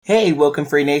Hey, Woken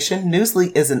Free Nation,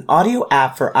 Newsly is an audio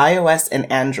app for iOS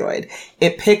and Android.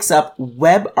 It picks up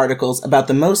web articles about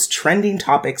the most trending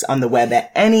topics on the web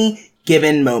at any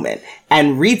given moment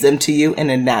and reads them to you in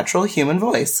a natural human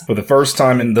voice. For the first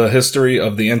time in the history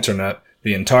of the internet,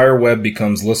 the entire web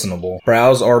becomes listenable.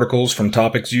 Browse articles from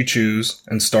topics you choose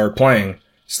and start playing.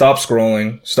 Stop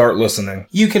scrolling, start listening.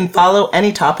 You can follow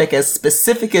any topic as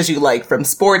specific as you like, from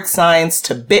sports, science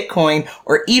to Bitcoin,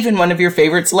 or even one of your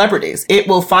favorite celebrities. It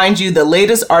will find you the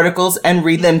latest articles and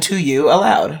read them to you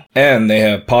aloud. And they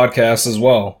have podcasts as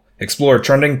well. Explore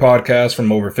trending podcasts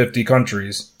from over 50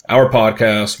 countries. Our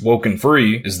podcast, Woken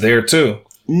Free, is there too.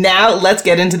 Now let's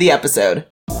get into the episode.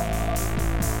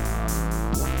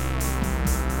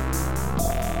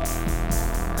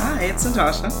 Hi, it's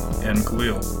Natasha. And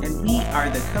Khalil. And we are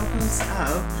the co-hosts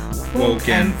of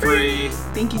Woken Free.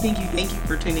 Thank you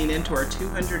for tuning in to our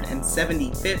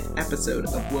 275th episode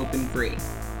of Woken Free.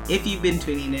 If you've been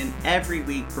tuning in every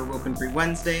week for Woken Free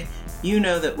Wednesday, you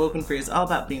know that Woken Free is all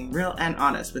about being real and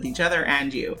honest with each other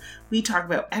and you. We talk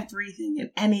about everything and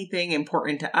anything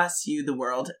important to us, you, the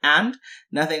world, and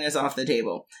nothing is off the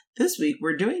table. This week,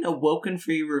 we're doing a Woken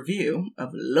Free review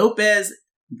of Lopez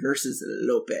versus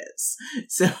Lopez.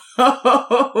 So,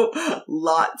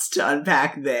 lots to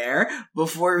unpack there.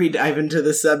 Before we dive into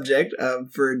the subject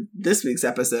for this week's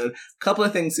episode, a couple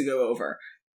of things to go over.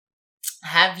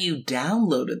 Have you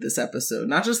downloaded this episode?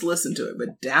 Not just listened to it,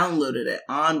 but downloaded it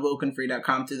on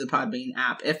wokenfree.com through the Podbean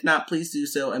app. If not, please do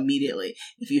so immediately.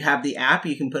 If you have the app,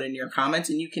 you can put in your comments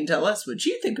and you can tell us what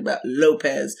you think about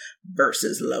Lopez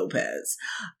versus Lopez.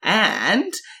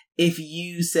 And if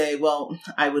you say, well,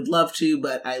 I would love to,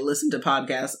 but I listen to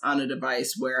podcasts on a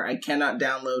device where I cannot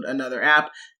download another app,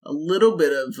 a little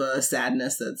bit of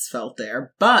sadness that's felt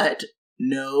there, but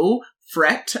no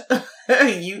fret.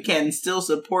 You can still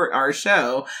support our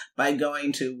show by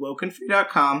going to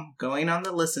wokenfree.com, going on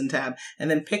the listen tab, and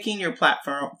then picking your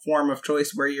platform of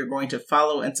choice where you're going to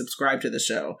follow and subscribe to the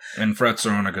show. And frets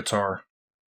are on a guitar.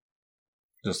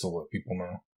 Just to let people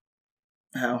know.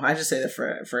 Oh, I just say the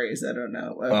phrase. I don't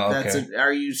know. Okay.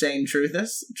 Are you saying true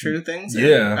things?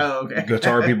 Yeah. Oh, okay.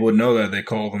 Guitar people would know that. They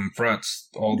call them frets.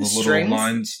 All the little strings?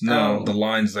 lines. No, the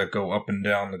lines that go up and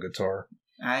down the guitar.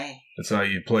 That's how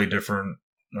you play different,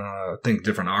 I think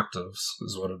different octaves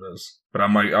is what it is. But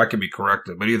I could be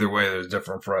corrected. But either way, there's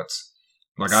different frets.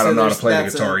 Like, I don't know how to play the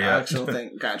guitar yet. Actual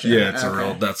thing. Gotcha. Yeah, it's a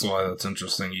real, that's why that's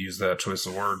interesting. You use that choice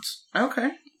of words.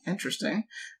 Okay. Interesting.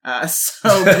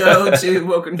 So go to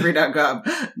wokenfree.com,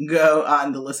 go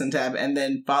on the listen tab, and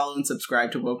then follow and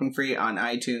subscribe to Woken Free on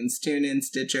iTunes, TuneIn,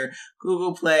 Stitcher,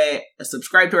 Google Play,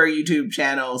 subscribe to our YouTube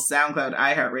channel, SoundCloud,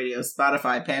 iHeartRadio,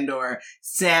 Spotify, Pandora,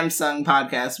 Samsung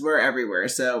Podcasts. We're everywhere.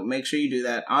 So make sure you do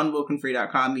that on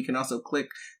wokenfree.com. You can also click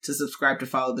to subscribe to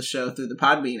follow the show through the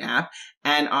Podbean app.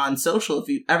 And on social, if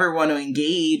you ever want to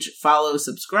engage, follow,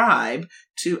 subscribe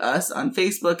to us on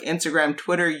Facebook, Instagram,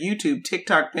 Twitter, YouTube,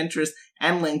 TikTok, Pinterest,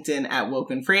 and LinkedIn at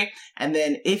Woken Free. And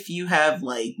then if you have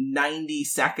like 90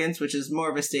 seconds, which is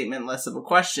more of a statement, less of a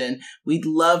question, we'd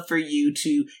love for you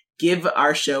to give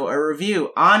our show a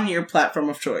review on your platform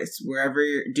of choice, wherever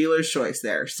your dealer's choice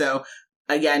there. So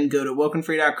again, go to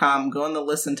wokenfree.com, go on the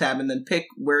listen tab, and then pick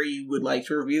where you would like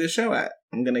to review the show at.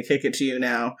 I'm going to kick it to you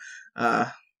now. All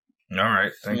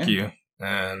right. Thank you.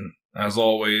 And as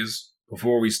always,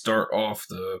 before we start off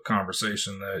the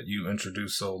conversation that you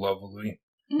introduced so lovely,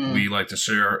 we like to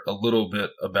share a little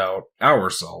bit about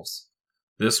ourselves.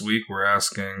 This week, we're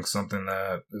asking something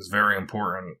that is very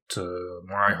important to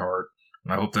my heart,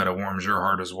 and I hope that it warms your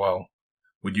heart as well.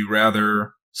 Would you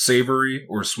rather savory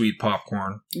or sweet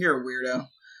popcorn? You're a weirdo.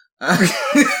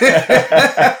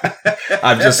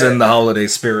 I'm just in the holiday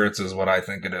spirits is what I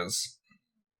think it is.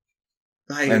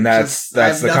 And that's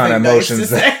the kind of emotions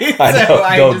that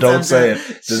I know. Don't say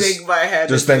it. Shake my head.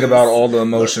 Just think about all the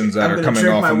emotions that are coming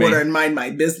off of me. I'm going to drink my water and mind my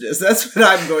business. That's what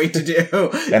I'm going to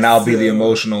do. And I'll be the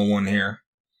emotional one here.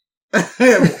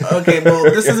 Okay, well,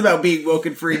 this is about being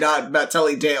woken free, not about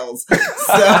telling tales.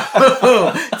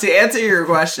 So, to answer your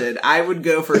question, I would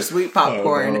go for sweet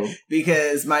popcorn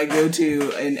because my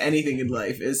go-to in anything in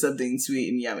life is something sweet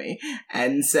and yummy.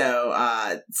 And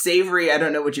so, savory, I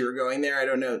don't know what you were going there. I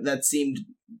don't know. That seemed...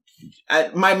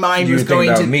 my mind was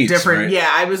going to meats, different... Right?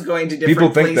 Yeah, I was going to different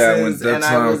People think places. That's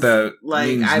not what that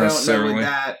means I don't know what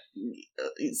that...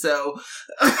 So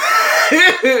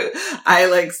I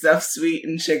like stuff sweet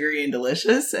and sugary and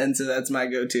delicious, and so that's my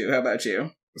go-to. How about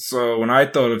you? So when I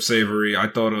thought of savory, I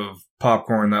thought of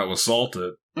popcorn that was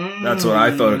salted, That's what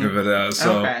I thought of it as.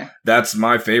 So that's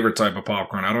my favorite type of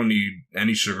popcorn. I don't need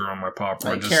any sugar on my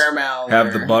popcorn. Like just caramel.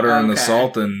 have the butter and the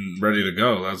salt and ready to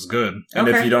go. That's good. And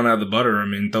if you don't have the butter, I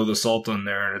mean, throw the salt in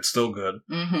there and it's still good.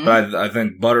 But I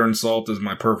think butter and salt is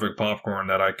my perfect popcorn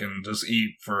that I can just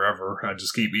eat forever. I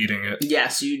just keep eating it.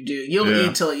 Yes, you do. You'll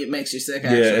eat till it makes you sick,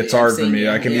 actually. Yeah, it's hard for me.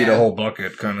 I can eat a whole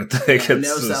bucket kind of thing. Yeah,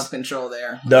 no self-control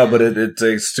there. No, but it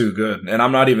tastes too good. And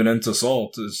I'm not even into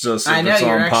salt. It's just if it's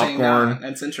on popcorn.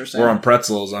 That's interesting. Or on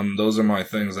pretzels. Those are my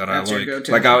things that I like.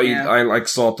 Like I'll eat. I like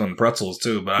salt on pretzels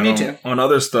too, but Me too. On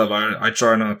other stuff, I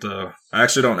try not to. I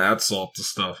actually don't add salt to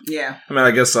stuff. Yeah. I mean,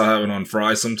 I guess I'll have it on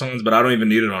fries sometimes, but I don't even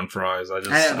need it on fries. I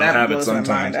have it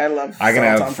sometimes. I can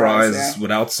have fries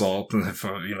without salt. If,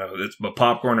 but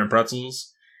popcorn and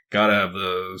pretzels, gotta have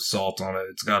the salt on it.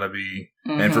 It's gotta be,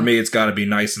 and for me, it's gotta be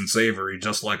nice and savory,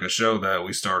 just like a show that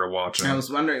we started watching. I was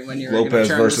wondering when you were Lopez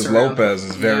versus Lopez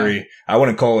is very. I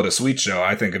wouldn't call it a sweet show.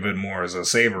 I think of it more as a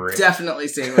savory. Definitely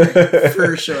savory,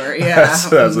 for sure. Yeah,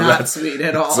 that's sweet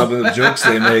at all. Some of the jokes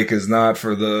they make is not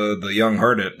for the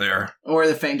young-hearted there, or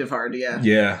the faint of heart. Yeah,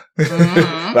 yeah.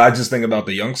 But I just think about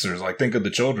the youngsters. Like, think of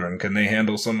the children. Can they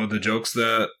handle some of the jokes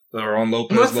that are on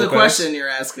Lopez? What's the question you're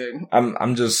asking? I'm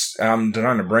trying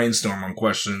to brainstorm on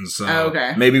questions. So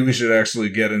maybe we should actually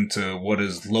get into what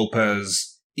is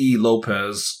Lopez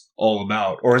all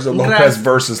about, or is it Lopez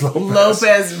versus Lopez?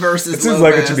 Lopez versus. It seems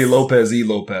like it should be Lopez E.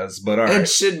 Lopez, but all right. It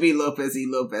should be Lopez E.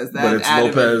 Lopez. But it's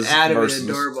Lopez versus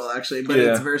adorable, actually. But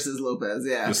it's versus Lopez,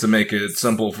 yeah. Just to make it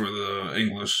simple for the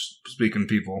English-speaking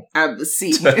people.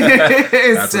 See,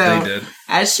 that's what they did.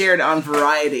 As shared on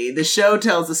Variety, the show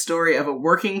tells the story of a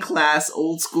working-class,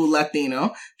 old-school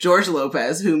Latino, George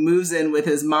Lopez, who moves in with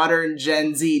his modern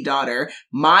Gen Z daughter,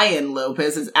 Mayan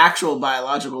Lopez, his actual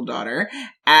biological daughter,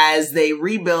 as they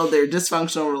rebuild their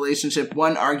dysfunctional relationship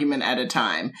one argument at a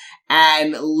time.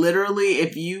 And literally,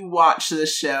 if you watch the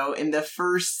show, in the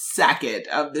first second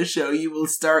of the show, you will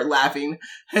start laughing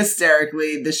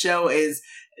hysterically. The show is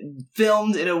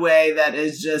filmed in a way that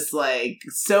is just like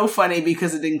so funny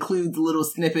because it includes little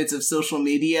snippets of social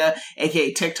media,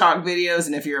 aka TikTok videos.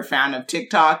 And if you're a fan of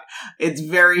TikTok, it's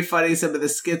very funny, some of the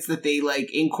skits that they like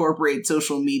incorporate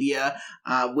social media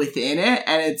within it,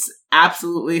 and it's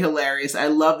absolutely hilarious. I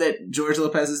love that George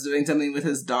Lopez is doing something with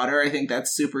his daughter. I think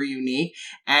that's super unique,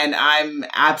 and I'm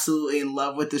absolutely in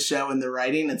love with the show and the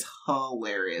writing. It's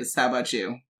hilarious. How about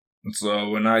you? So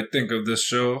when I think of this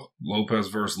show, Lopez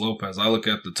versus Lopez, I look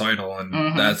at the title,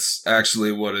 and that's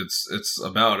actually what it's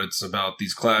about. It's about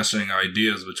these clashing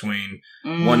ideas between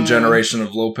one generation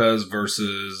of Lopez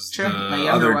versus the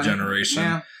other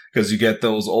generation. Because you get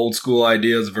those old school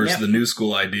ideas versus the new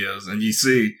school ideas, and you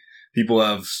see people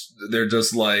they're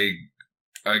just like,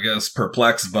 I guess,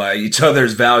 perplexed by each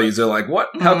other's values. They're like, what?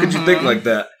 How could you think like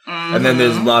that? And then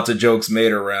there's lots of jokes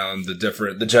made around the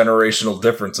generational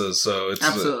differences. So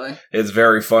it's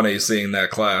very funny seeing that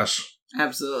clash.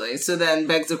 Absolutely. So then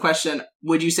begs the question,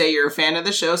 would you say you're a fan of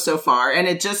the show so far? And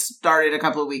it just started a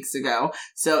couple of weeks ago.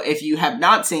 So if you have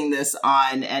not seen this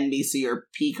on NBC or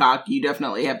Peacock, you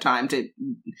definitely have time to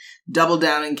double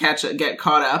down and get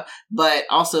caught up. But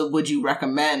also, would you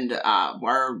recommend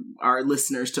our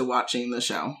listeners to watching the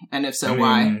show? And if so,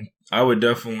 why? I would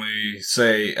definitely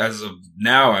say, as of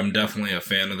now, I'm definitely a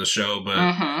fan of the show, but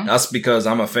that's because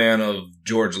I'm a fan of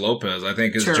George Lopez. I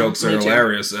think his jokes are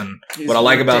hilarious, and what I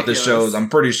like about this show is I'm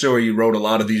pretty sure he wrote a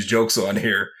lot of these jokes on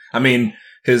here. I mean,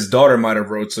 his daughter might have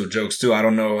wrote some jokes too. I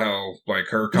don't know how, like,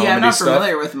 her comedy stuff. Yeah, I'm not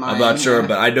familiar with mine. I'm not sure,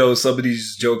 but I know some of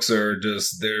these jokes are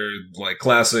they're like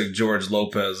classic George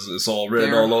Lopez. It's all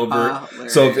written all over it.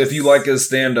 So if you like his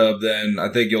stand-up, then I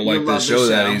think you'll like this show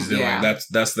that he's doing. Yeah.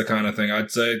 That's the kind of thing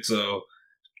I'd say. So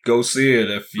go see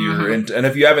it if you're into, and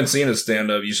if you haven't seen his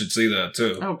stand-up, you should see that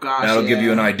too. Oh gosh, that'll give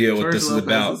you an idea what this is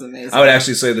about. I would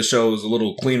actually say the show is a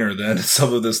little cleaner than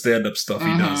some of the stand-up stuff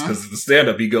he does, because the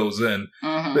stand-up he goes in,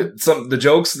 but the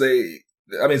jokes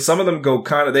some of them go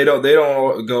kind of, they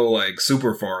don't go like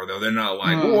super far though. They're not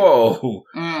like whoa.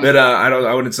 But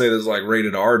I wouldn't say there's like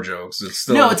rated R jokes. It's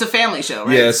still it's a family show,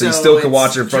 right? Yeah, so you still can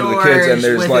watch it in front of the kids, and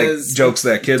there's like jokes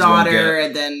that kids won't get.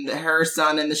 And then her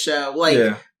son in the show,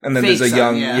 and then there's a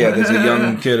young, there's a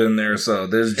young kid in there, so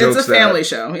there's jokes. It's a family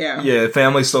show, yeah,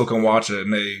 families still can watch it,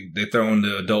 and they throw in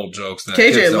the adult jokes that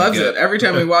KJ kids loves don't it. Every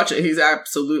time we watch it, he's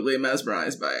absolutely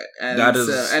mesmerized by it. And that is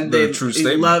the true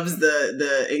statement. He loves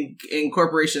the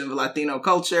incorporation of Latino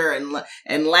culture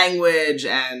and language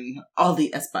and all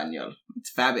the Espanol.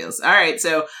 It's fabulous. All right,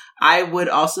 so I would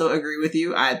also agree with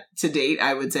you. To date,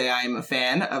 I would say I am a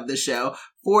fan of the show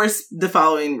for the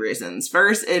following reasons.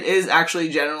 First, it is actually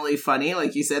generally funny.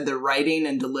 Like you said, the writing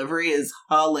and delivery is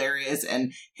hilarious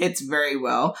and hits very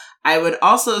well. I would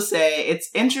also say it's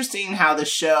interesting how the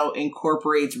show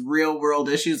incorporates real world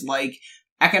issues like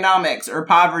economics or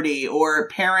poverty or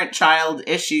parent-child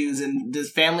issues and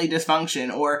family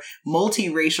dysfunction or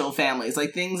multiracial families,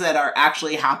 like things that are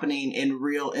actually happening in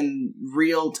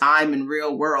real time and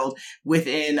real world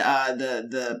within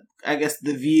the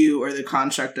view or the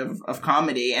construct of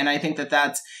comedy. And I think that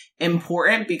that's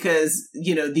important because,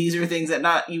 these are things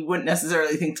that you wouldn't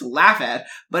necessarily think to laugh at,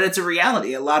 but it's a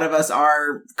reality. A lot of us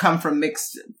come from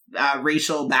mixed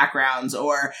racial backgrounds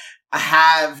or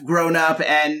have grown up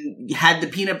and had the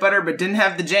peanut butter but didn't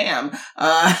have the jam,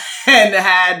 and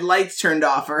had lights turned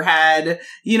off or had,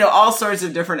 all sorts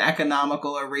of different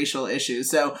economical or racial issues.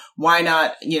 So why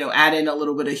not, add in a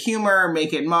little bit of humor,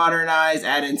 make it modernized,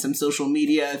 add in some social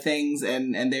media things,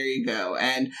 and there you go.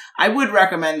 And I would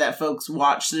recommend that folks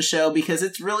watch the show because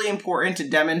it's really important to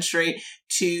demonstrate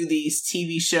to these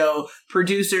TV show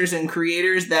producers and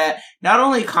creators that not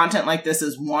only content like this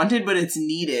is wanted, but it's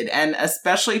needed, and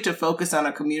especially to focus on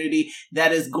a community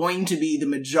that is going to be the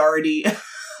majority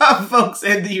of folks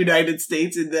in the United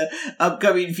States in the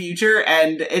upcoming future.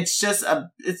 And it's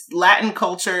Latin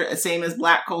culture, same as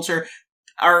Black culture,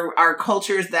 are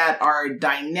cultures that are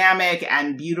dynamic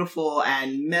and beautiful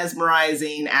and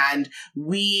mesmerizing, and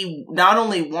we not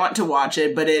only want to watch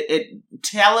it, but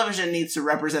television needs to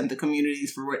represent the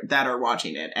communities that are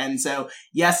watching it. And so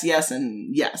yes,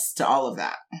 and yes to all of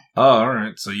that. Oh, all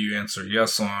right. So you answered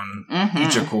yes on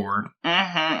each accord.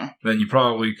 Then you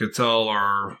probably could tell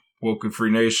our Woke and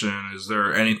Free Nation, is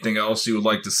there anything else you would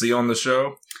like to see on the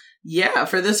show? Yeah,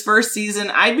 for this first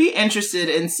season, I'd be interested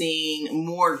in seeing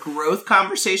more growth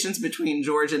conversations between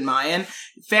George and Mayan.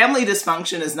 Family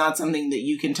dysfunction is not something that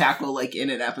you can tackle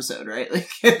in an episode, right?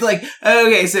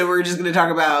 Okay, so we're just going to talk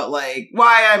about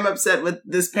why I'm upset with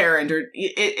this parent, or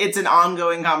it's an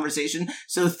ongoing conversation.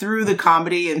 So through the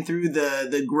comedy and through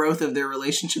the growth of their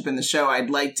relationship in the show,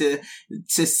 I'd like to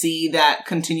see that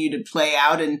continue to play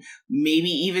out, and maybe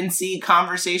even see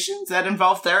conversations that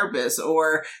involve therapists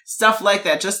or stuff like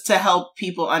that, just to help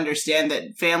people understand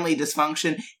that family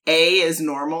dysfunction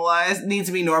needs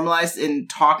to be normalized in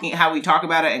how we talk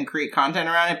about it and create content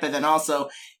around it, but then also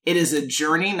it is a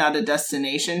journey, not a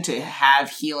destination, to have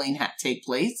healing take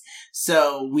place.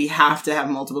 So we have to have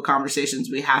multiple conversations.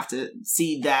 We have to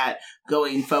see that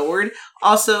going forward.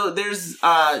 Also, there's,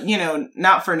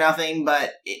 not for nothing,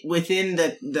 but within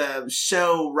the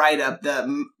show write-up,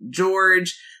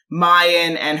 George,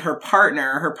 Mayan, and her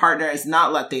partner is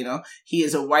not Latino. He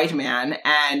is a white man.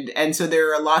 And so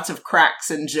there are lots of cracks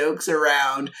and jokes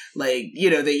around, they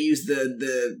use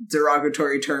the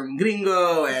derogatory term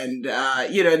gringo, and,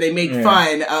 they make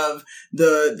fun of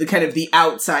the kind of the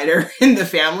outsider in the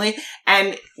family.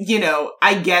 And,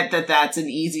 I get that that's an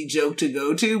easy joke to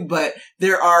go to, but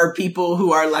there are people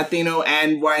who are Latino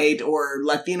and white, or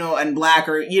Latino and Black,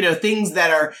 or, things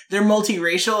that they're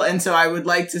multiracial. And so I would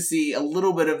like to see a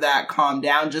little bit of that calm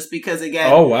down, just because,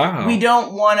 again, we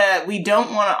don't want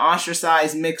to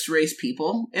ostracize mixed race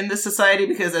people in this society,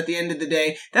 because at the end of the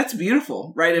day, that's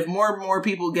beautiful, right? If more and more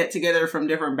people get together from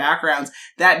different backgrounds,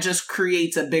 that just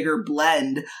creates a bigger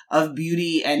blend of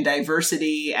beauty and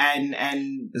diversity and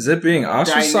is it being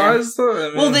ostracized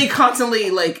though? Well, they constantly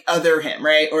other him,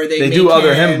 right? Or they do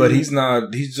other him, but he's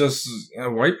just a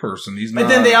white person. He's not.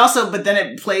 But then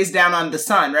it plays down on the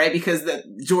son, right? Because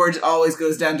George always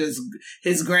goes down to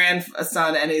his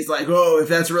grandson, and he's like, "Oh, if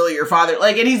that's really your father,"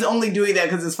 and he's only doing that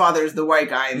because his father is the white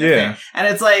guy in the thing. And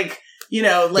it's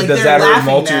does that hurt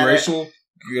multiracial?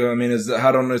 I mean,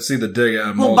 I don't see the dig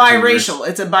at biracial.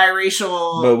 It's a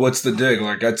biracial. But what's the dig?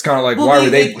 It's kind of why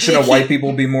shouldn't white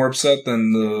people be more upset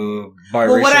than the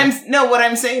biracial? Well, what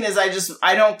I'm saying is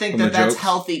I don't think that's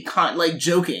healthy,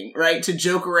 joking, right? To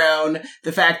joke around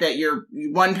the fact that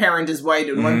one parent is white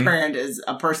and one parent is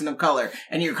a person of color,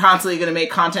 and you're constantly going to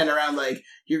make content around,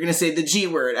 you're going to say the G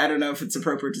word. I don't know if it's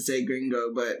appropriate to say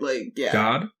gringo, but yeah.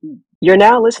 God? You're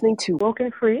now listening to Woke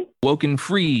and Free. Woke and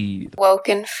Free. Woke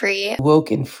and Free.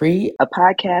 Woke and Free. A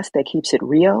podcast that keeps it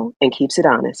real and keeps it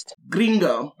honest.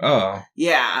 Gringo. Oh.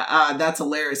 Yeah, that's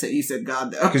hilarious that you said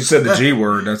God, though. Because you said the G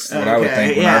word. That's what I would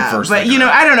think when I first But,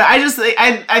 I don't know. I just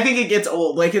I think it gets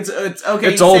old. It's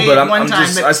okay. It's old, but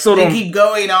I still don't. They keep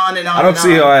going on and on. I don't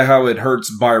see how it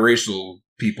hurts biracial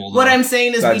people. What I'm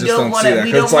saying is we don't want to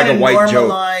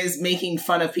normalize making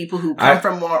fun of people who come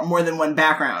from more than one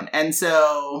background. And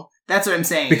so That's what I'm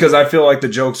saying. Because I feel like the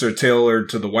jokes are tailored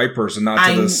to the white person, not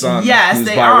to the son. Yes, who's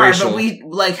they biracial. are. But we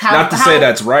like not to say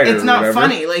that's right. It's or not whatever.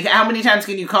 funny. Like, how many times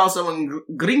can you call someone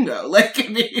gringo? Like,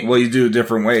 well, you do it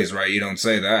different ways, right? You don't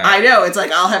say that. I know. It's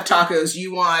like, I'll have tacos.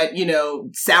 You want,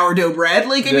 sourdough bread?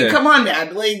 Like, I mean, come on,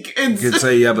 man. Like, it's, you could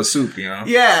say you have a soup,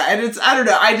 Yeah, and it's, I don't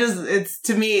know.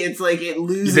 To me, it's like it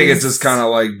loses. You think it's just kind of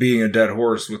like being a dead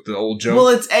horse with the old joke? Well,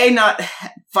 it's not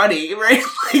funny, right?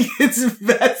 Like, it's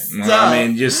messed up. I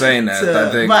mean, you're saying that. So,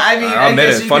 I think. But I mean, I'll admit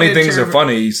it. Funny things are interpret-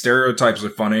 funny. Stereotypes are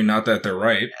funny. Not that they're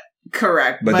right.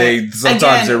 Correct. But they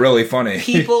sometimes they're really funny.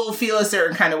 People feel a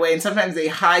certain kind of way, and sometimes they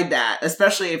hide that,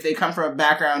 especially if they come from a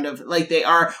background of, like, they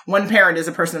are, one parent is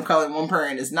a person of color and one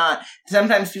parent is not.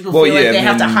 Sometimes people feel like they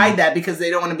have to hide that because they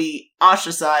don't want to be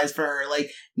ostracized for,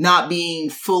 like, not being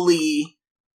fully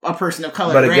a person of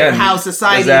color, but right? again, how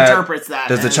society interprets that.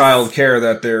 Does the child care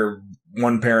that they're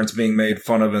one parent's being made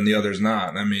fun of and the other's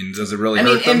not? I mean, does it really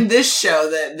hurt them? In this show,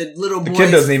 the little boy, the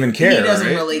kid doesn't even care. He doesn't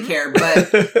right? really care,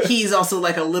 but he's also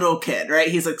like a little kid, right?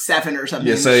 He's like 7 or something.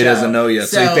 Yeah, so he doesn't know yet.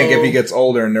 So you think if he gets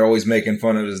older and they're always making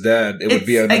fun of his dad, it would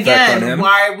be an effect on him?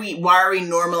 Why are we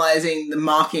normalizing the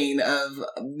mocking of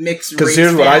mixed race? Because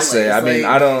here's what families? I say. I mean,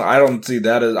 I don't see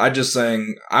that as. I'm just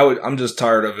saying. I'm just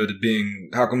tired of it being.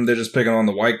 How come they're just picking on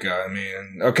the white guy? I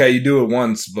mean, okay, you do it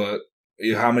once, but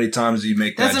how many times do you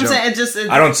make that joke? That's what I'm saying.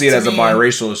 I don't see it as a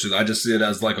biracial issue. I just see it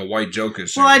as like a white joke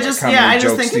issue. Well, I just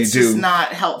think it's just not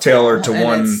helpful. Tailored to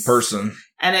one person.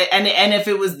 And if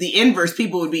it was the inverse,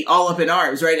 people would be all up in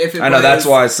arms, right? I know, that's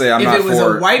why I say I'm not for it. If it was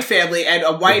a white family and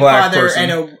a white father person.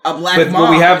 and a black mom,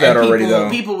 but we have that already, though.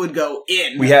 People would go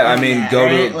in. We have. I mean,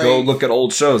 go look at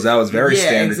old shows. That was very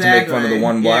standard to make fun of the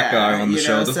one black guy on the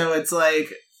show. So it's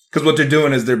like. Because what they're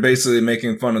doing is they're basically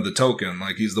making fun of the token.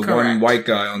 Like, he's the one white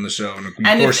guy on the show.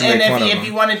 And if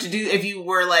you wanted to if you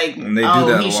were like,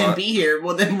 he shouldn't be here,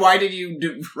 well, then why did you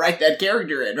write that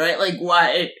character in, right? Like,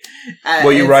 why?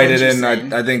 Well, you write it in,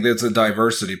 I think it's a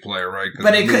diversity play, right?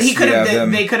 But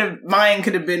mine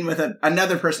could have been with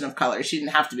another person of color. She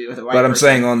didn't have to be with a white person. But I'm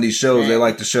saying on these shows, they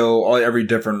like to show every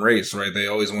different race, right? They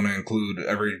always want to include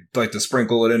to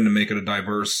sprinkle it in to make it a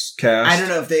diverse cast. I don't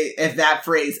know if that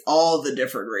phrase, all the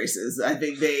different races. I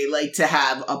think they like to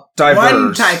have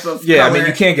one type of color, I mean,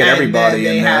 you can't get everybody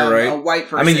in there, right? A white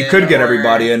person. I mean, you could get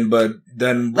everybody in, but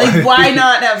then why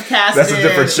not have cast? That's a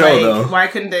different show, though. Why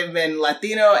couldn't they have been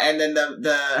Latino and then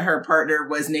her partner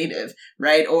was Native,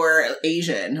 right, or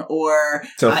Asian or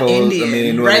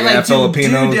Indian, right? Like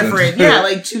Filipinos, do different,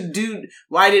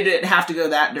 Why did it have to go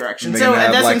that direction? So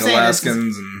that's what I'm saying.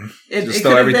 Alaskans and it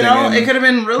could have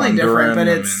been really different, but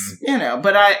it's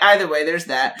But either way, there's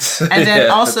that. And then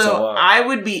also, I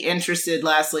would be interested,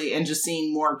 lastly, in just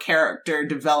seeing more character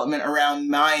development around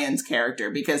Mayan's character,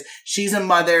 because she's a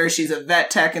mother, she's a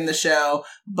vet tech in the show,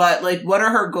 but like, what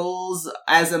are her goals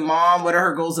as a mom? What are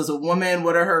her goals as a woman?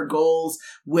 What are her goals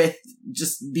with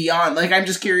just beyond? Like, I'm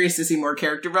just curious to see more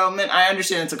character development. I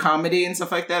understand it's a comedy and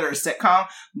stuff like that, or a sitcom,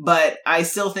 but I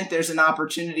still think there's an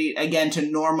opportunity, again, to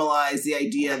normalize the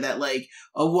idea that like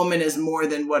a woman is more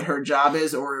than what her job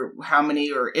is, or how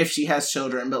many, or if she has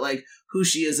children, but like who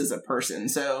she is as a person.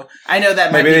 So I know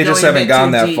that maybe they just haven't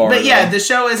gone that far. But yeah, the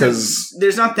show isn't.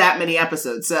 There's not that many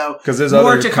episodes, so because there's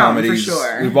more other to comedies. Come for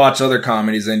sure. We've watched other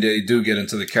comedies, and they do get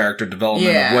into the character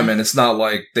development of women. It's not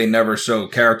like they never show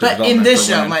character development. But in this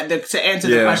show, to answer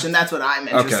the question, that's what I'm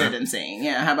interested in seeing.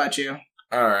 Yeah, how about you?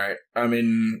 All right. I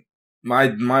mean,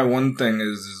 my one thing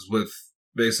is with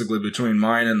basically between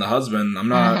mine and the husband. I'm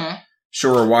not.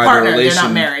 Sure, why their relation? They're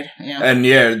not married. Yeah.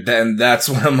 And then that's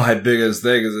one of my biggest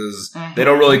things is they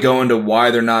don't really go into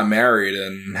why they're not married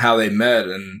and how they met,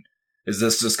 and is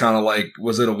this just kind of like,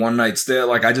 was it a one night stand?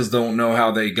 Like, I just don't know how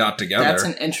they got together. That's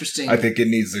an interesting. I think it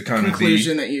needs to kind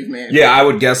conclusion that you've made. Yeah, I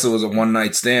would guess it was a one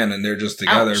night stand and they're just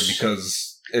together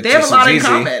because it's they have just a lot in easy.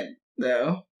 common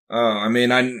though. Oh, I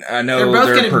mean, I know they're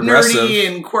both kind of progressive nerdy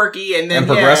and quirky, and then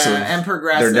progressive. And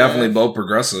progressive. They're definitely both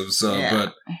progressive. So,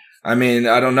 but. I mean,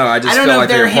 I don't know. I just feel like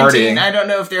they're partying. I don't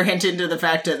know if they're hinting to the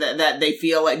fact that they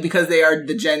feel like, because they are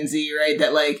the Gen Z, right?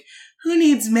 That like, who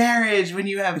needs marriage when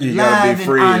you have love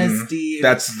and honesty? And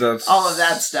that's all of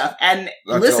that stuff. And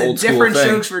listen, different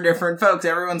strokes for different folks.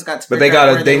 Everyone's got to. But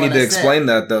they need to explain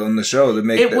that though in the show to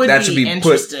make that should be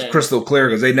put crystal clear,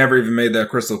 because they never even made that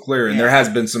crystal clear. And there has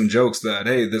been some jokes that,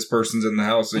 hey, this person's in the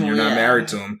house and you're not married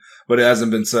to him. But it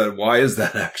hasn't been said. Why is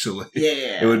that actually?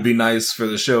 Yeah. It would be nice for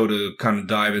the show to kind of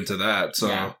dive into that.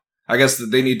 So I guess that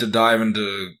they need to dive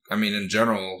into, I mean, in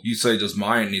general, you say just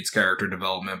mine needs character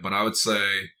development, but I would say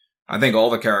I think all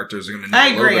the characters are going to need I a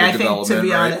little agree. bit of I think, development, to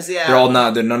be right? honest, yeah. They're all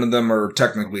not, none of them are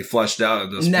technically fleshed out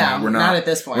at this point. No, not at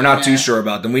this point. We're not too sure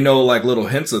about them. We know like little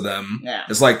hints of them. Yeah.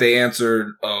 It's like they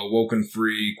answered a Woken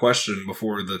Free question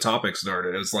before the topic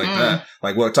started. It's like that.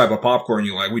 Like what type of popcorn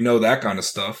you like. We know that kind of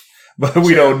stuff. But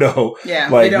we don't know. Yeah,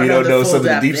 like we don't know some of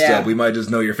the deep yeah. stuff. We might just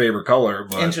know your favorite color,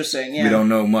 but interesting. Yeah, we don't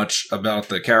know much about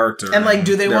the character. And like,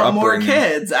 do they want more upbringing.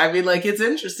 kids? I mean, like, it's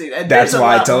interesting. That's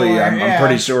why I tell you, I'm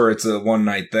pretty sure it's a one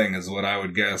night thing, is what I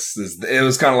would guess. It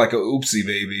was kind of like a oopsie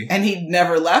baby, and he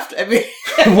never left. I mean,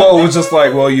 well, it was just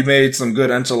like, well, you made some good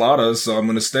enchiladas, so I'm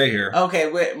going to stay here. Okay,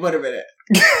 wait a minute.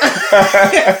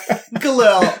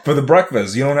 Khalil, for the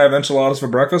breakfast, you don't have enchiladas for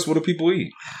breakfast. What do people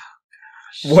eat?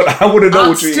 What I want to know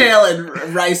what you eat. Oxtail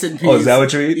and rice and peas. Oh, is that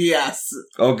what you eat? Yes.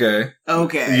 Okay.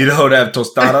 You don't have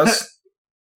tostadas?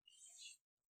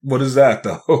 What is that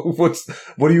though?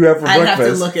 What do you have for breakfast? I have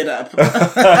to look it up.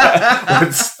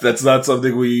 That's not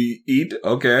something we eat?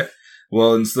 Okay.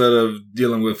 Well, instead of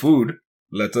dealing with food,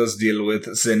 let us deal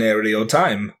with scenario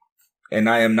time. And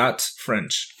I am not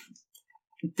French.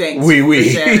 Thanks.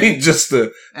 Oui. just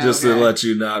to let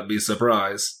you not be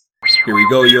surprised. Here we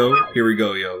go,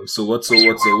 yo. So what's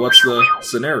the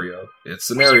scenario? It's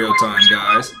scenario time,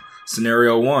 guys.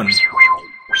 Scenario 1.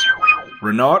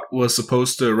 Renaud was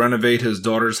supposed to renovate his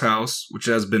daughter's house, which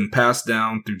has been passed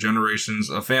down through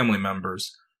generations of family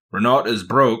members. Renaud is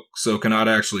broke, so cannot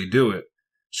actually do it.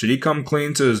 Should he come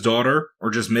clean to his daughter,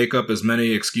 or just make up as many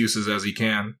excuses as he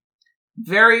can?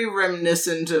 Very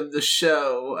reminiscent of the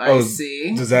show, I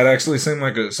see. Does that actually seem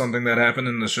like something that happened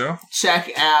in the show?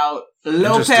 Check out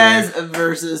Lopez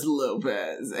versus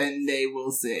Lopez, and they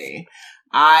will see.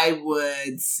 I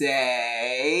would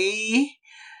say,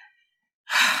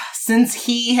 since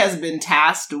he has been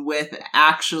tasked with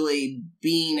actually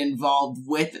being involved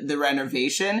with the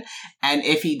renovation, and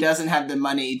if he doesn't have the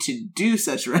money to do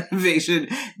such renovation,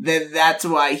 then that's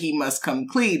why he must come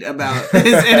clean about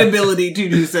his inability to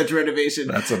do such renovation.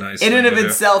 That's a nice in and of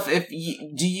itself.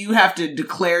 Do you have to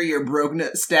declare your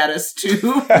brokenness status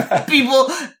to people?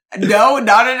 No,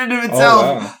 not in and of itself.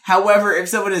 Oh, wow. However, if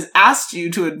someone has asked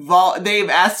you to they've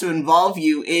asked to involve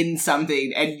you in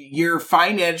something, and your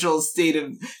financial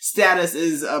status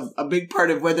is a big part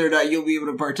of whether or not you'll be able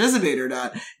to participate or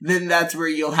not, then that's where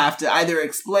you'll have to either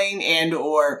explain and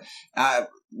or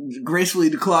gracefully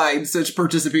decline such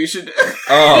participation.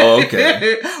 Oh,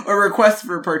 okay. Or request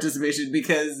for participation,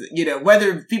 because,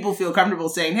 whether people feel comfortable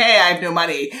saying, hey, I have no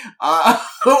money,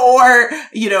 or,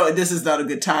 this is not a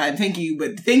good time. Thank you,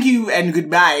 but thank you and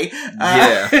goodbye.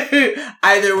 Yeah.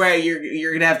 Either way,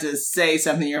 you're gonna have to say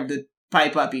something. You have to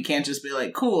pipe up. You can't just be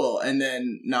like, cool, and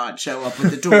then not show up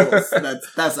with the tools.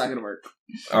 That's not gonna work.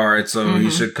 All right. So he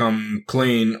should come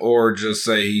clean, or just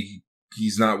say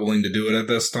he's not willing to do it at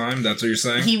this time. That's what you're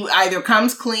saying? He either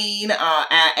comes clean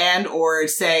and or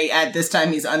say at this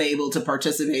time he's unable to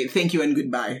participate. Thank you and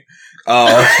goodbye.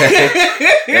 Oh,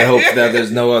 okay. I hope that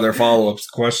there's no other follow-up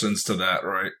questions to that,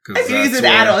 right? He's an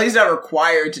adult. He's not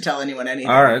required to tell anyone anything.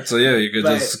 All right. So, yeah, you could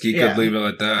could leave it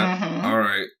like that. Mm-hmm. All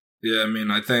right. Yeah, I mean,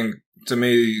 I think, to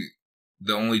me,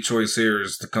 the only choice here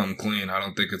is to come clean. I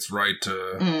don't think it's right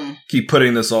to keep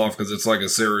putting this off, because it's like a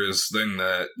serious thing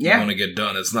that you want to get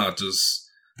done. It's not just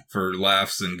for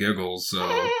laughs and giggles.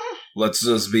 So let's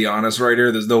just be honest right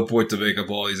here. There's no point to make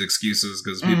up all these excuses,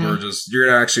 because people are you're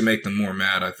going to actually make them more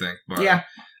mad, I think. But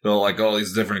they'll like all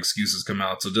these different excuses come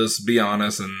out. So just be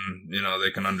honest, and,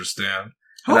 they can understand.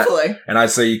 Hopefully. And I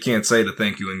say you can't say the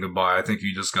thank you and goodbye. I think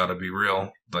you just got to be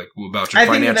real, like, about your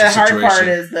financial situation. I think the hard part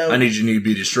is, though, I need you to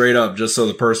be straight up, just so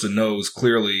the person knows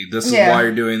clearly this is why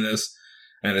you're doing this,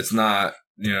 and it's not,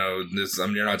 you're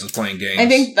not just playing games. I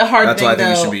think the hard That's thing, why I think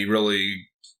though, you should be really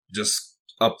just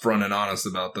upfront and honest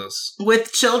about this.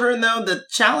 With children, though, the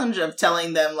challenge of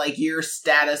telling them, like, your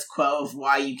status quo of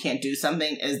why you can't do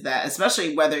something is that,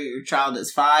 especially whether your child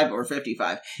is 5 or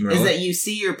 55, is that you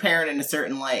see your parent in a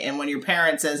certain light. And when your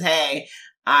parent says, hey,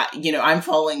 I'm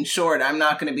falling short, I'm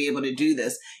not going to be able to do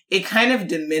this, it kind of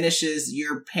diminishes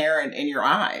your parent in your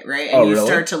eye, right? And you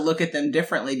start to look at them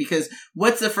differently, because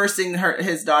what's the first thing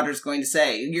his daughter's going to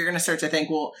say? You're going to start to think,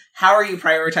 well, how are you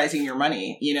prioritizing your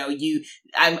money?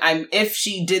 If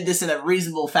she did this in a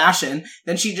reasonable fashion,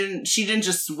 then she didn't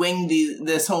just swing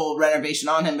this whole renovation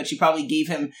on him, but she probably gave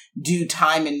him due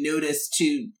time and notice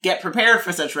to get prepared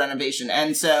for such renovation.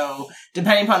 And so,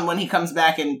 depending upon when he comes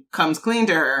back and comes clean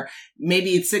to her, maybe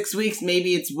maybe it's 6 weeks,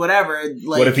 maybe it's whatever.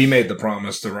 Like, what if he made the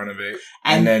promise to renovate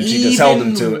and then she just held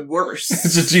him to it? Worse.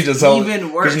 She just held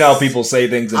even worse. Because now people say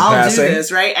things in passing. I'll do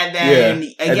this, right? And then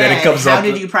again, and then it comes how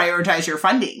did you prioritize your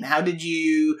funding? How did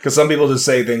you? Because some people just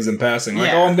say things in passing,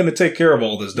 like, "Oh, I'm going to take care of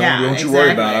all this. Don't you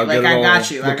worry about it. I'll get it all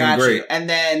looking great." And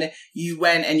then you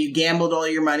went and you gambled all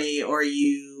your money, or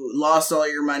you lost all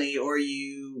your money, or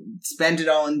you spent it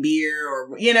all in beer,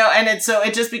 or and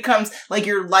it just becomes like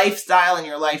your lifestyle and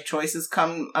your life choices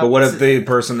come up. But what if the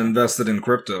person invested in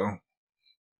crypto?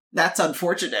 That's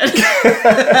unfortunate.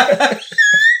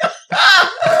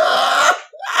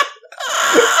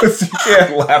 You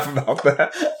can't laugh about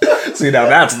that. See, now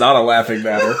that's not a laughing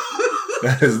matter.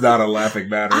 That is not a laughing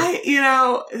matter.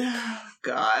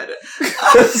 God.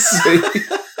 See?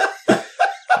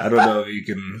 I don't know if you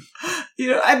can...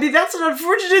 that's an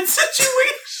unfortunate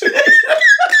situation.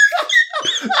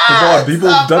 Come on, people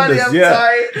have done this. Yeah,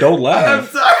 sorry. Don't laugh. I'm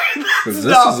sorry. Because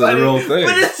this is a real thing.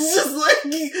 But it's just like...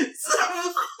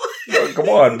 Come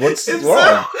on, what's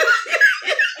wrong?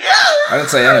 I didn't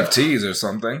say NFTs or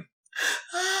something.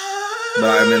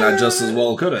 But I mean, I just as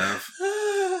well could have.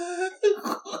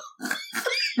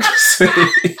 See?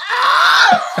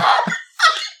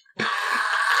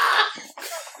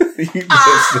 You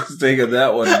just taking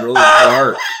that one really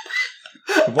far.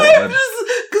 Come on.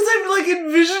 Because I'm like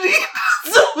envisioning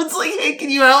someone's like, "Hey, can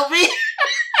you help me?"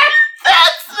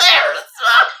 That's their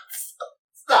response.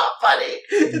 It's not funny.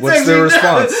 What's their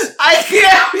response? I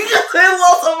can't because I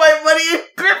lost all my money in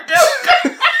crypto.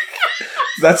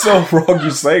 That's so wrong you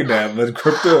saying that, but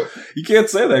crypto, you can't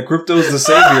say that. Crypto is the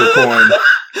savior coin.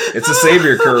 It's a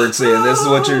savior currency, and this is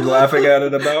what you're laughing at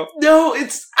it about? No, I'm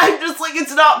just like,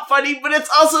 it's not funny, but it's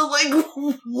also like,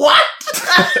 what?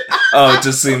 Oh, it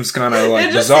just seems kind of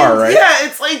like bizarre, right? Yeah,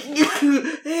 it's like,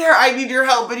 here, I need your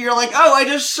help, and you're like, oh, I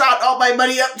just shot all my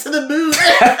money up to the moon.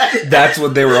 That's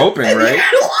what they were hoping, right?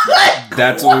 Like,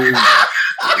 that's what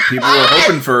people were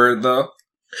hoping for, though.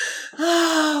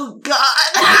 Oh, God.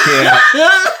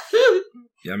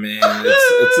 I mean,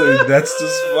 that's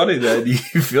just funny that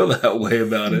you feel that way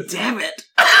about it. Damn it.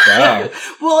 Wow.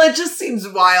 Well, it just seems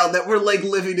wild that we're like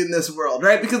living in this world,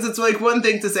 right? Because it's like one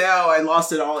thing to say, oh, I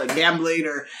lost it all in gambling,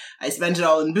 or I spent it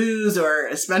all in booze, or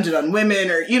I spent it on women,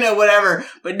 or, whatever.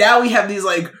 But now we have these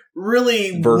like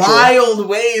really wild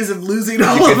ways of losing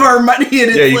all of our money. And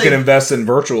it's you can invest in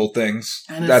virtual things.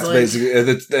 That's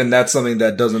basically, and that's something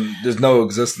that there's no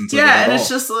existence of it at all. It's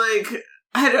just like...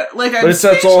 I don't, like, I'm but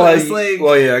that's all I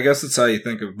guess it's how you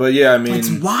think of it. But yeah, I mean... It's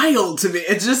wild to me.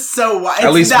 It's just so wild.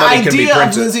 At least the money can be idea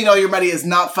printed. of losing all your money is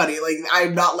not funny. Like,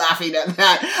 I'm not laughing at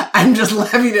that. I'm just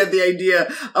laughing at the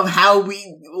idea of how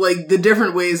we, like, the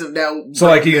different ways of now... So,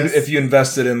 like, if you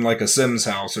invested in, like, a Sims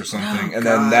house or something, and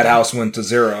then that house went to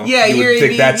zero, you would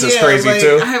think that's as crazy,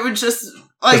 too? I would just...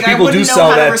 Like, people do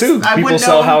sell that, too. People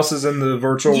sell houses in the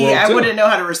virtual world, too. I wouldn't know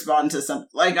how to respond to something.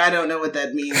 Like, I don't know what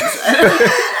that means.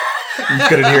 You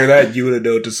couldn't hear that, you wouldn't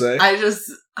know what to say. I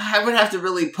would have to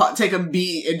really take a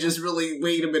beat and just really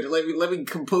wait a minute. Let me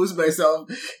compose myself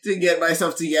to get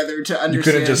myself together to understand. You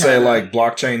couldn't just say like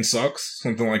blockchain sucks,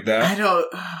 something like that. I don't.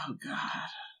 Oh God.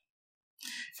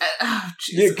 Oh,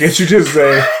 yeah, can't you just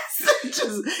say?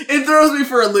 It throws me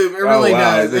for a loop. It really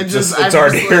does. It's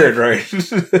hard to hear it, right?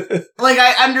 Like,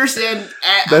 I understand.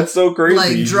 That's so crazy.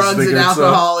 Like drugs and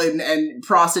alcohol and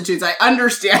prostitutes. I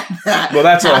understand that. Well,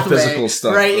 that's all physical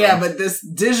stuff, right? Though. Yeah, but this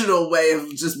digital way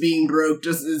of just being broke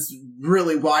just is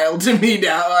really wild to me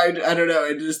now. I don't know.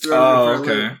 It just throws me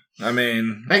for a loop. I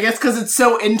mean, I guess because it's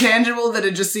so intangible that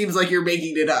it just seems like you're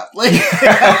making it up. Like,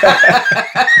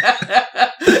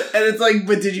 and it's like,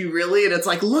 but did you really? And it's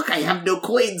like, look, I have no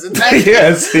coins. And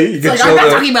yeah, see, you can like, I'm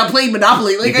not talking about playing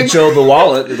Monopoly. Like, you can show the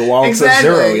wallet. The wallet says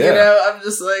zero. Yeah, I'm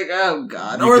just like, oh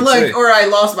God. Or I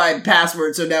lost my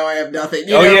password, so now I have nothing.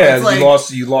 Yeah,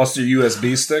 you lost your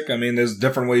USB stick. I mean, there's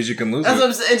different ways you can lose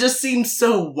it. It just seems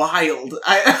so wild.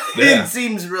 It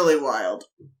seems really wild.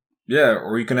 Yeah,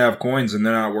 or you can have coins and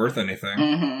they're not worth anything.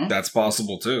 Mm-hmm. That's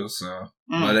possible too. So,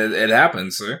 but it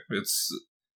happens. See? It's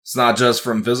not just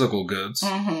from physical goods.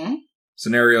 Mm-hmm.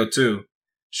 Scenario 2: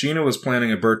 Sheena was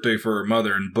planning a birthday for her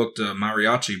mother and booked a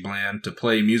mariachi band to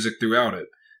play music throughout it.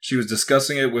 She was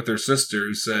discussing it with her sister,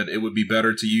 who said it would be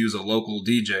better to use a local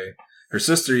DJ. Her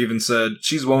sister even said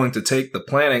she's willing to take the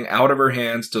planning out of her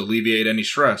hands to alleviate any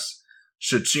stress.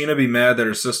 Should Sheena be mad that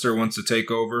her sister wants to take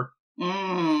over?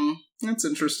 That's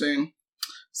interesting.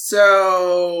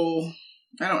 So,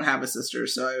 I don't have a sister,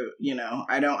 so,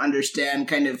 I don't understand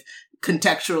kind of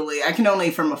contextually. I can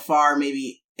only from afar,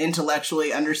 maybe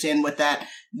intellectually, understand what that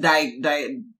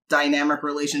dynamic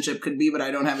relationship could be, but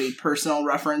I don't have a personal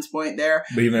reference point there.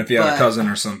 But even if you had a cousin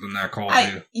or something that called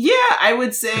you. Yeah, I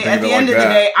would say at the end of the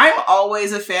day, I'm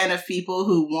always a fan of people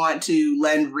who want to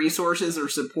lend resources or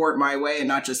support my way and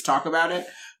not just talk about it,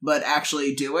 but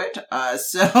actually do it.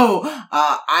 So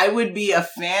I would be a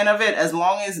fan of it as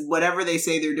long as whatever they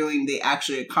say they're doing, they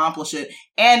actually accomplish it.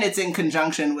 And it's in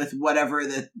conjunction with whatever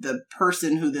the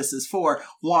person who this is for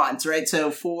wants, right? So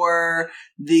for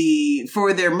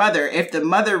their mother, if the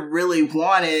mother really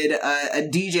wanted a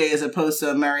DJ as opposed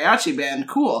to a mariachi band,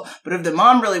 cool. But if the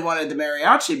mom really wanted the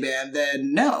mariachi band,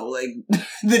 then no, like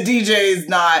the DJ is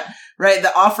not, right?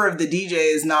 The offer of the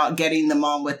DJ is not getting the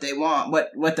mom what they want,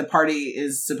 what the party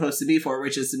is supposed to be for,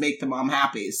 which is to make the mom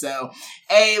happy. So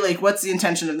A, like, what's the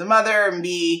intention of the mother? And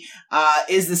B,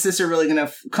 is the sister really going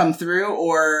to come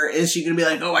through? Or is she going to be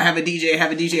like, oh, I have a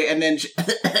DJ, and then,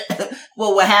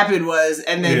 well, what happened was,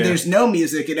 and then there's no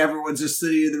music and everyone's just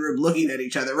sitting in the room looking at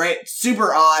each other, right?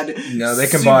 Super odd. No, they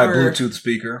can buy a Bluetooth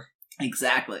speaker.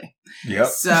 Exactly. Yep.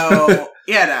 So,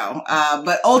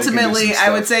 but ultimately, I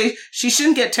would say she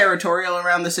shouldn't get territorial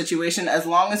around the situation as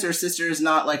long as her sister is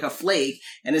not like a flake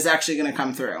and is actually going to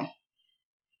come through.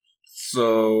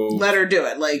 So let her do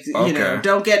it. Like, you know,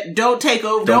 don't take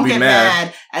over. Don't get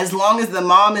mad. As long as the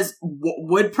mom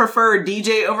would prefer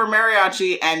DJ over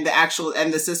mariachi and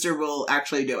the sister will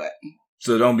actually do it.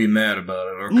 So don't be mad about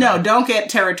it. Okay. No, don't get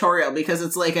territorial because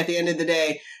it's like at the end of the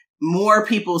day, more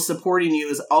people supporting you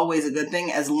is always a good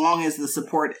thing as long as the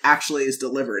support actually is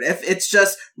delivered. If it's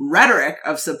just rhetoric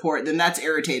of support, then that's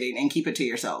irritating and keep it to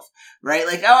yourself, right?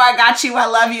 Like, oh, I got you. I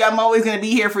love you. I'm always going to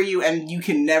be here for you. And you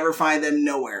can never find them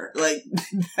nowhere. Like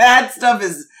that stuff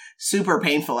is super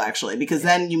painful actually, because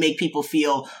then you make people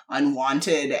feel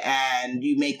unwanted and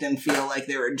you make them feel like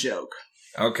they're a joke.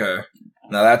 Okay.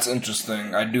 Now that's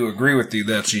interesting. I do agree with you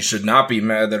that she should not be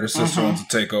mad that her sister wants to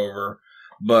take over.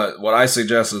 But what I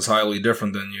suggest is highly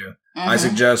different than you. I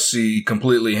suggest she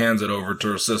completely hands it over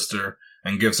to her sister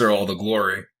and gives her all the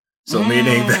glory. So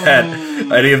meaning that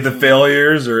any of the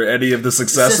failures or any of the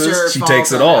successes, she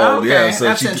takes it all. Okay, yeah, so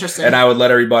that's interesting. And I would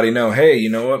let everybody know, hey, you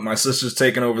know what? My sister's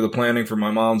taking over the planning for my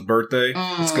mom's birthday.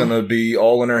 It's going to be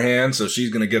all in her hands, so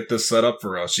she's going to get this set up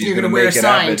for us. She's going to make it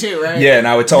happen too, right? Yeah, and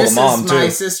I would tell the mom too. This is my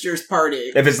sister's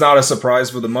party. If it's not a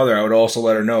surprise for the mother, I would also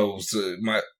let her know.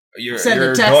 Send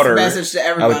a text message to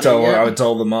everybody. I would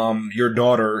tell the mom, your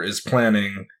daughter is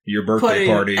planning your birthday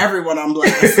party. Everyone on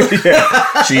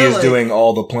blast. She is doing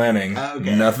all the planning.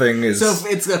 Okay. Nothing is. So if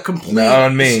it's a complete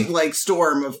on me. Like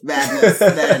storm of madness,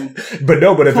 then. But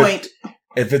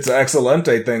if it's an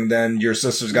Excelente thing, then your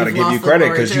sister's got to give you credit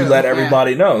because you let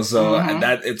everybody know. So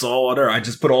that it's all on her. I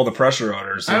just put all the pressure on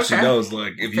her, so she knows.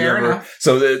 Like if you ever, enough.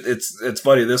 So it's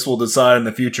funny. This will decide in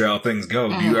the future how things go.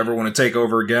 Do you ever want to take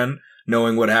over again?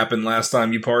 Knowing what happened last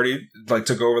time you partied, like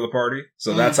took over the party.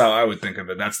 So that's how I would think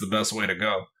of it. That's the best way to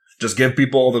go. Just give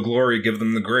people all the glory, give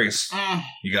them the grace.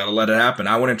 You got to let it happen.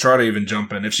 I wouldn't try to even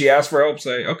jump in. If she asks for help,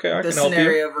 say, okay, I can help you. The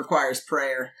scenario requires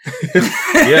prayer.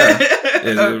 Yeah.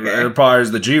 It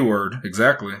requires the G word.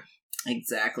 Exactly.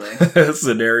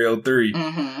 Scenario 3.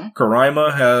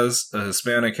 Karaima has a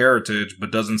Hispanic heritage,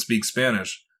 but doesn't speak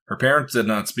Spanish. Her parents did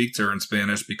not speak to her in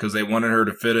Spanish because they wanted her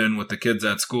to fit in with the kids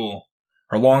at school.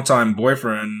 Her longtime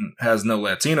boyfriend has no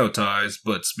Latino ties,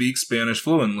 but speaks Spanish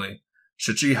fluently.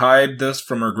 Should she hide this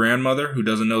from her grandmother, who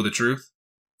doesn't know the truth?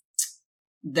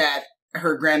 That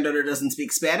her granddaughter doesn't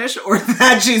speak Spanish, or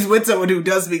that she's with someone who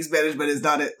does speak Spanish but is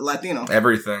not a Latino?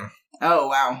 Everything. Oh,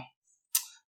 wow.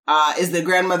 Is the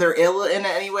grandmother ill in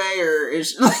any way, or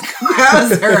is she, like,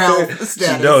 how's her health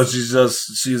status?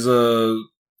 She's a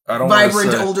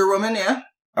vibrant older woman, yeah?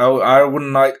 I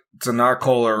wouldn't like to not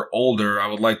call her older. I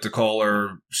would like to call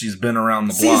her, she's been around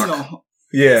the block. Seasonal.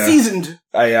 Yeah. Seasoned.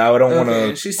 I don't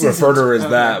want to refer to her as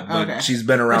that, but she's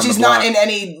been around the block. She's not in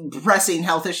any pressing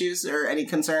health issues or any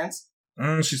concerns?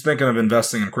 She's thinking of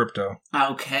investing in crypto.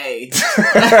 Okay. She's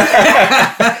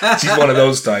one of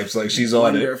those types. Like, she's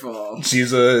on wonderful. it.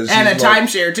 She's a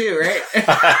timeshare too, right?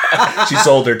 She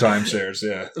sold her timeshares,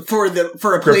 yeah. For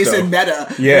a place in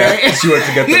Meta. Yeah. Right? She went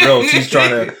to get the real. She's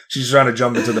trying to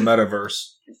jump into the metaverse.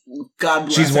 God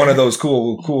bless She's her. One of those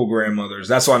cool grandmothers.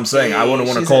 That's what I'm saying. I wouldn't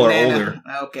want to call her older.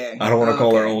 Okay. I don't want to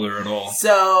call her older at all.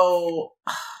 So,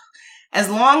 as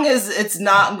long as it's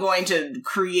not going to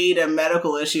create a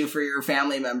medical issue for your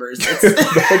family members. It's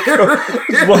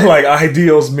well, like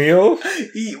Ideal's meal?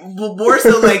 Well, more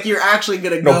so like you're actually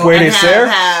going to go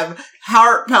and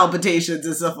heart palpitations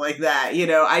and stuff like that. You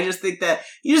know, I just think that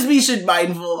you should be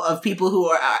mindful of people who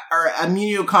are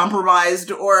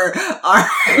immunocompromised or are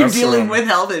dealing with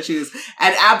health issues.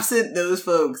 And absent those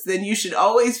folks, then you should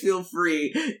always feel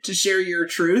free to share your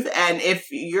truth. And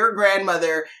if your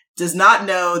grandmother does not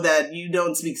know that you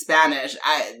don't speak Spanish,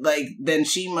 then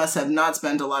she must have not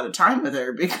spent a lot of time with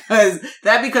her, because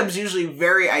that becomes usually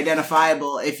very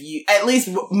identifiable. If you, at least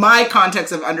my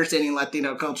context of understanding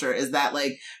Latino culture is that,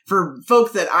 like, for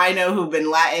folks that I know who've been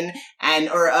Latin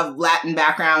or of Latin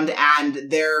background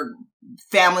and their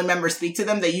family members speak to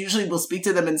them, they usually will speak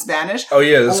to them in Spanish. Oh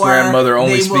yeah, this grandmother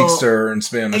only speaks to her in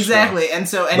Spanish. Exactly.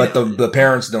 But the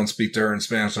parents don't speak to her in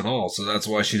Spanish at all, so that's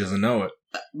why she doesn't know it.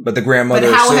 But the grandmother.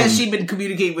 But how has she been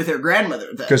communicating with her grandmother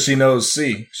then? Because she knows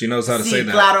sí. She knows how to say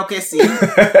that. Claro que sí.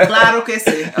 Claro que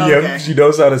sí. Okay. Yeah, she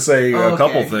knows how to say a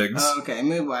couple things. Okay,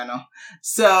 muy bueno.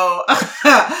 So,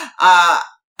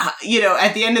 you know,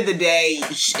 at the end of the day,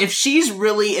 if she's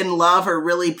really in love or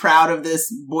really proud of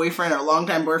this boyfriend or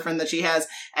longtime boyfriend that she has,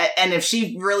 and if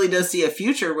she really does see a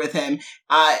future with him,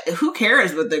 who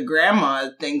cares what the grandma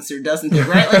thinks or doesn't think,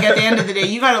 right? Like, at the end of the day,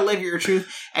 you gotta live your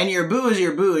truth, and your boo is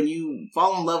your boo, and you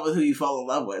fall in love with who you fall in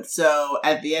love with. So,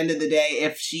 at the end of the day,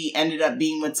 if she ended up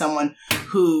being with someone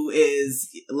who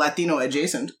is Latino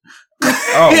adjacent, oh,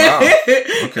 wow.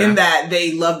 Okay. In that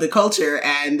they love the culture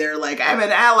and they're like, I'm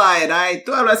an ally and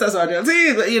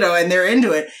you know, and they're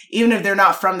into it. Even if they're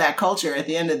not from that culture, at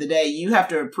the end of the day, you have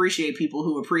to appreciate people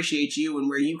who appreciate you and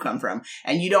where you come from.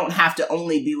 And you don't have to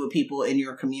only be with people in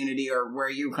your community or where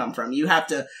you come from. You have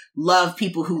to love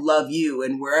people who love you,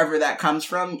 and wherever that comes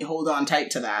from, hold on tight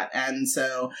to that. And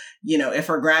so, you know, if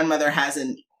her grandmother has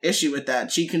an issue with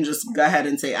that, she can just go ahead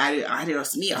and say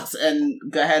adios míos and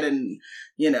go ahead and,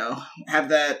 you know, have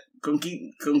that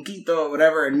conquito or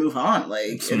whatever and move on.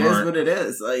 Like, Smart. It is what it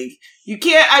is. Like, you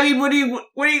can't, I mean, what are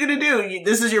you going to do?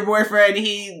 This is your boyfriend.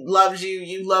 He loves you.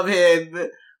 You love him.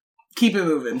 Keep it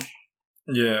moving.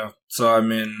 Yeah. So, I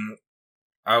mean,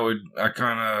 I'm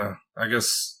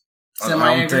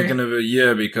thinking of it,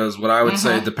 yeah, because what I would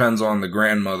say depends on the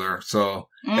grandmother. So,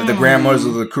 if the grandmother's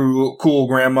the cool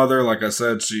grandmother, like I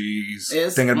said, she's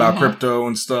thinking about crypto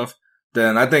and stuff,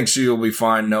 then I think she'll be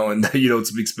fine knowing that you don't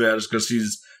speak Spanish, because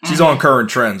she's on current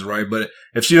trends, right? But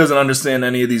if she doesn't understand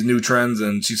any of these new trends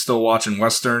and she's still watching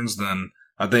Westerns, then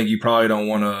I think you probably don't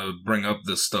want to bring up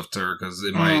this stuff to her, because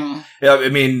it might, yeah, I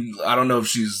mean, I don't know if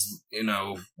she's, you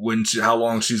know, how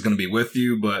long she's going to be with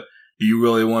you, but do you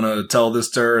really want to tell this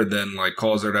to her, then like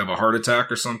cause her to have a heart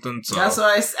attack or something? So that's what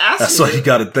I asked you. That's what you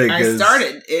got to think.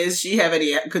 Is she have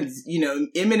any, you know,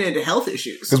 imminent health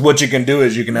issues? Because what you can do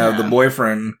is you can have the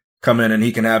boyfriend come in and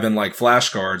he can have in like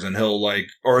flashcards, and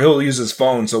he'll use his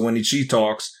phone. So when she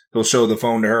talks, he'll show the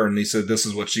phone to her, and he said, this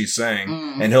is what she's saying.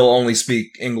 And he'll only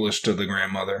speak English to the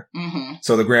grandmother.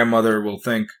 So the grandmother will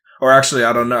think, or actually,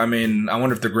 I don't know. I mean, I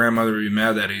wonder if the grandmother would be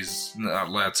mad that he's not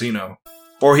Latino.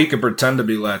 Or he could pretend to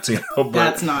be Latino, but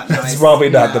that's not nice. That's probably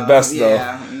not the best,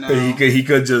 though. No. He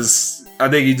could just, I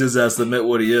think he just has to admit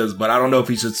what he is, but I don't know if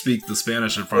he should speak the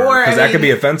Spanish in front of her, because that could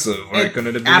be offensive, right?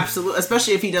 Couldn't it be? Absolutely,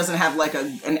 especially if he doesn't have like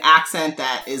an accent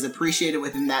that is appreciated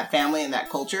within that family and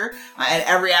that culture. And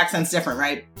every accent's different,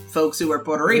 right? Folks who are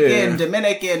Puerto Rican,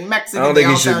 Dominican, Mexican, I don't think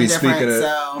he should be in speaking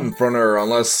it front of her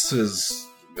unless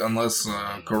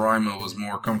Karaima was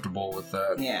more comfortable with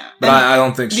that. Yeah. But I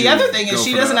don't think the other thing is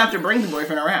she doesn't have to bring the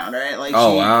boyfriend around, right? Like,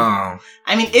 wow.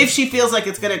 I mean, if she feels like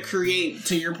it's going to create,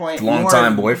 to your point,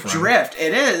 long-time boyfriend drift,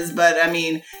 it is. But I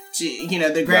mean,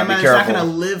 the grandmother's not going to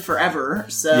live forever.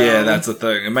 So yeah, that's the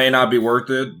thing. It may not be worth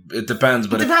it. It depends.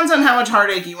 But it depends on how much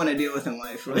heartache you want to deal with in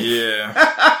life. Like.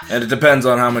 Yeah, and it depends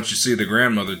on how much you see the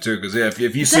grandmother too. Because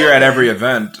if you see her at every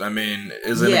event, I mean,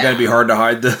 isn't it going to be hard to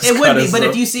hide this? It would be. But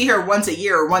if you see her once a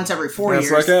year or once every 4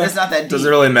 years, it's not that deep. Does it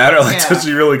really matter? Like, does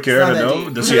she really care to know?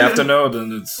 Does she have to know?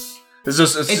 Then it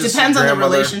depends on the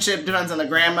relationship, depends on the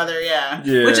grandmother, yeah.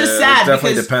 Which is sad,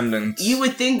 definitely dependent. You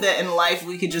would think that in life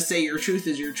we could just say your truth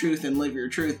is your truth and live your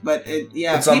truth, but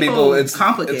some people it's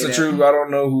complicated. It's a true. I don't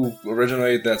know who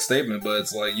originated that statement, but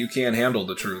it's like you can't handle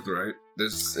the truth, right?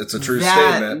 It's a true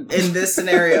statement. In this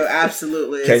scenario,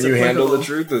 absolutely. Can you handle the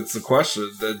truth? It's a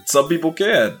question that some people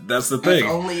can't. That's the thing.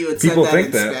 If only you would people said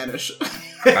that think in that. Spanish.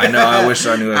 I know. I wish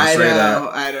I knew how to say that.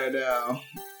 I don't know.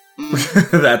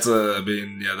 That's a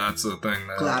thing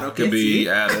that could be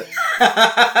added.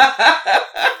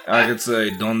 I could say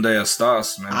 "Donde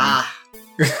estás?" Maybe.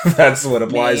 That's what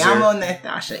applies Me here. llamo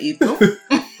Natasha. ¿Y tú?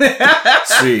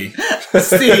 Sí.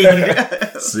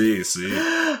 Sí. Sí.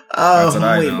 Oh, That's what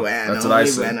I muy know. bueno. That's what I muy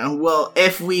say. bueno. Well,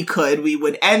 if we could, we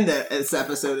would end this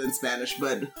episode in Spanish,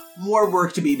 but more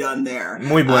work to be done there.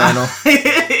 Muy bueno.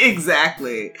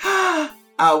 Exactly.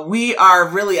 We are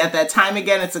really at that time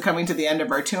again. It's coming to the end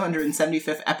of our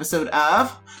 275th episode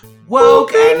of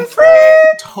Woke and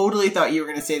Free. Totally thought you were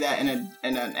going to say that in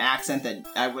an accent that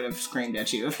I would have screamed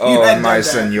at you. If you had done my that.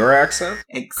 senor accent?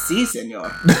 Sí,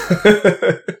 señor.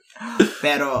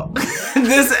 Pero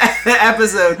this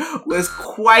episode was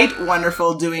quite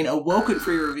wonderful, doing a Woke and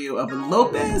Free review of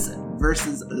Lopez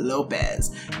versus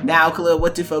Lopez. Now, Khalil,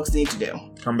 what do folks need to do?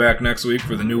 Come back next week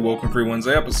for the new Woke and Free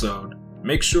Wednesday episode.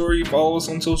 Make sure you follow us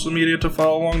on social media to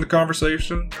follow along the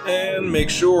conversation. And make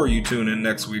sure you tune in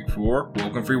next week for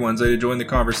Woke and Free Wednesday to join the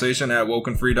conversation at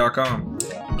wokenfree.com.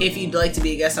 If you'd like to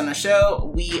be a guest on the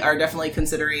show, we are definitely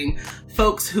considering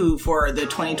folks who, for the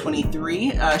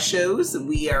 2023 shows,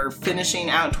 we are finishing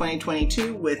out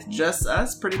 2022 with just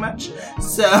us, pretty much.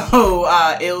 So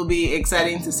it'll be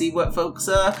exciting to see what folks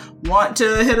want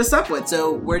to hit us up with.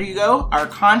 So where do you go? Our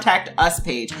Contact Us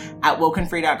page at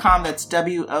wokenfree.com. That's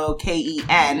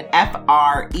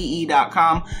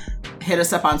WOKENFREE.com. Hit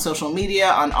us up on social media,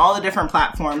 on all the different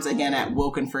platforms, again, at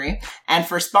Woke and Free. And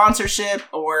for sponsorship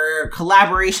or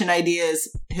collaboration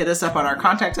ideas, hit us up on our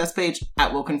Contact Us page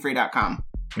at wokenfree.com.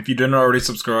 If you didn't already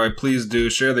subscribe, please do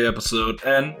share the episode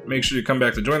and make sure you come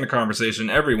back to join the conversation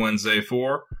every Wednesday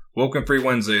for Woke and Free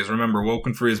Wednesdays. Remember, Woke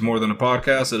and Free is more than a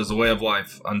podcast, it is a way of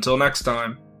life. Until next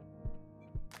time.